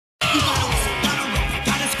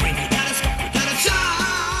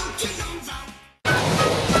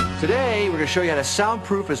Today, we're going to show you how to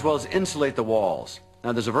soundproof as well as insulate the walls.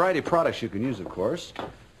 Now, there's a variety of products you can use, of course.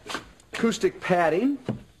 Acoustic padding,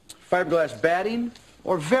 fiberglass batting,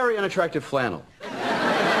 or very unattractive flannel.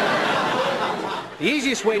 The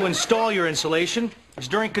easiest way to install your insulation is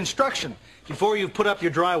during construction, before you've put up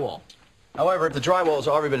your drywall. However, if the drywall has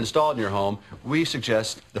already been installed in your home, we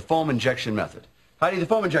suggest the foam injection method. Heidi, the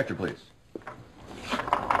foam injector, please.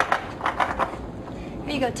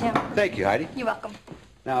 Here you go, Tim. Thank you, Heidi. You're welcome.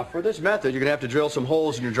 Now, for this method, you're going to have to drill some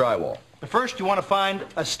holes in your drywall. But first, you want to find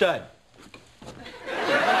a stud.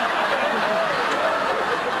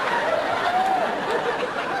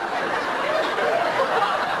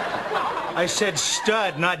 I said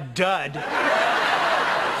stud, not dud.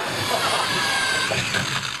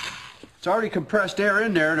 It's already compressed air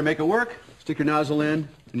in there to make it work. Stick your nozzle in,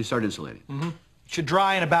 and you start insulating. It should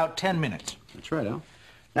dry in about 10 minutes. That's right, Al.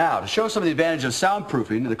 Now, to show some of the advantages of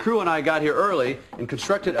soundproofing, the crew and I got here early and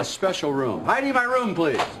constructed a special room. Heidi, my room,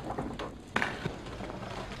 please.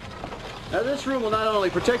 Now, this room will not only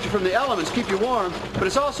protect you from the elements, keep you warm, but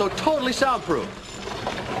it's also totally soundproof.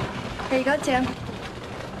 Here you go, Tim.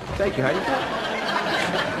 Thank you, Heidi.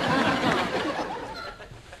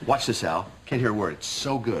 Watch this, Al. Can't hear a word. It's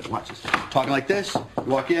so good. Watch this. Talking like this. You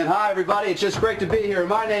walk in. Hi, everybody. It's just great to be here.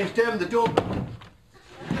 My name's Tim, the dual...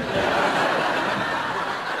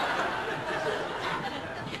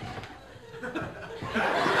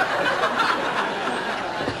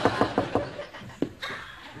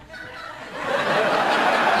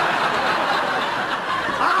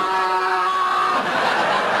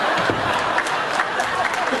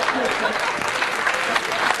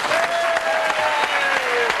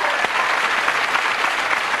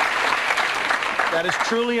 That is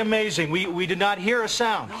truly amazing. We did not hear a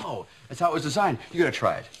sound. No, that's how it was designed. You gotta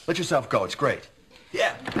try it. Let yourself go. It's great.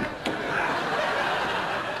 Yeah.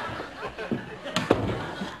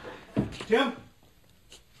 Tim?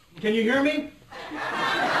 Can you hear me? You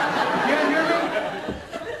can't hear me?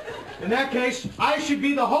 In that case, I should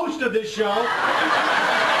be the host of this show.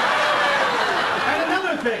 And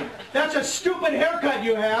another thing, that's a stupid haircut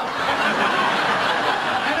you have.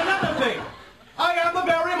 And another thing, I am the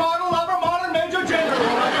very model lover, modern Major General.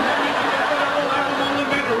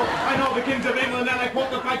 I know the kings of England, and I quote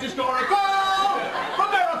the fight historical. From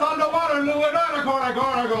Marathon to Waterloo, and on a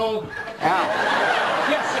corner gold. Al.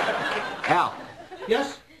 Yes. Al.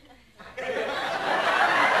 Yes?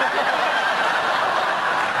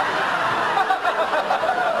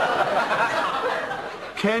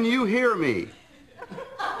 Can you hear me?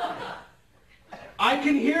 I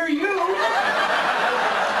can hear you.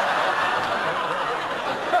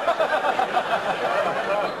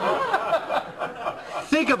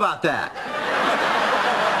 Think about that.